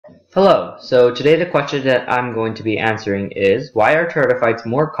Hello, so today the question that I'm going to be answering is, why are pteridophytes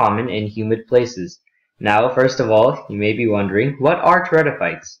more common in humid places? Now, first of all, you may be wondering, what are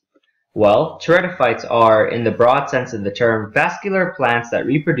pteridophytes? Well, pteridophytes are, in the broad sense of the term, vascular plants that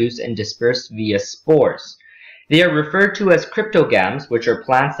reproduce and disperse via spores. They are referred to as cryptogams, which are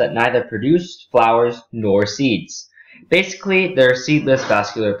plants that neither produce flowers nor seeds. Basically, they're seedless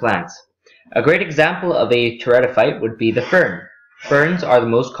vascular plants. A great example of a pteridophyte would be the fern. Ferns are the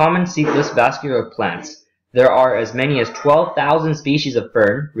most common seedless vascular plants. There are as many as 12,000 species of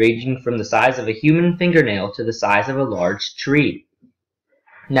fern, ranging from the size of a human fingernail to the size of a large tree.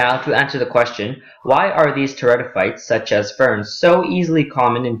 Now, to answer the question, why are these pteridophytes, such as ferns, so easily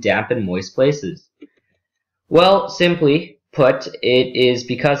common in damp and moist places? Well, simply put, it is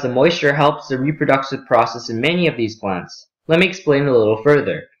because the moisture helps the reproductive process in many of these plants. Let me explain a little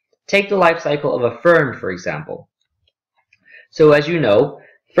further. Take the life cycle of a fern, for example. So as you know,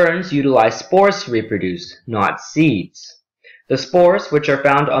 ferns utilize spores to reproduce, not seeds. The spores, which are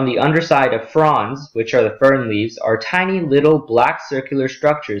found on the underside of fronds, which are the fern leaves, are tiny little black circular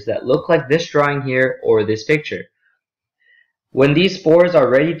structures that look like this drawing here or this picture. When these spores are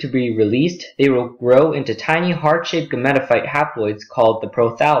ready to be released, they will grow into tiny heart-shaped gametophyte haploids called the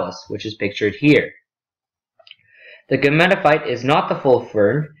prothallus, which is pictured here. The gametophyte is not the full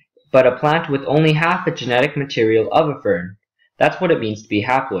fern, but a plant with only half the genetic material of a fern. That's what it means to be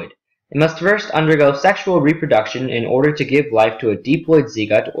haploid. It must first undergo sexual reproduction in order to give life to a diploid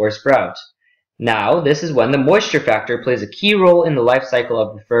zygote or sprout. Now, this is when the moisture factor plays a key role in the life cycle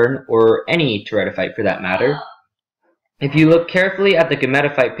of the fern, or any pteridophyte for that matter. If you look carefully at the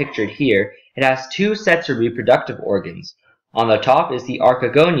gametophyte pictured here, it has two sets of reproductive organs. On the top is the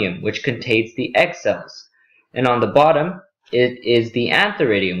archegonium, which contains the egg cells, and on the bottom it is the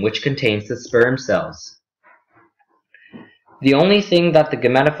antheridium, which contains the sperm cells. The only thing that the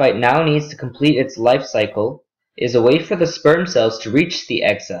gametophyte now needs to complete its life cycle is a way for the sperm cells to reach the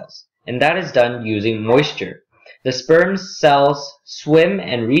egg cells, and that is done using moisture. The sperm cells swim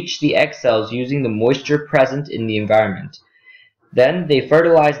and reach the egg cells using the moisture present in the environment. Then they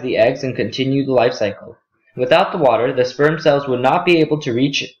fertilize the eggs and continue the life cycle. Without the water, the sperm cells would not be able to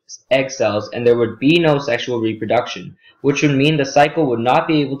reach egg cells and there would be no sexual reproduction, which would mean the cycle would not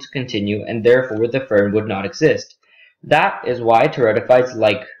be able to continue and therefore the fern would not exist. That is why pteridophytes,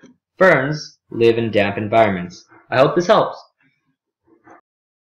 like ferns, live in damp environments. I hope this helps.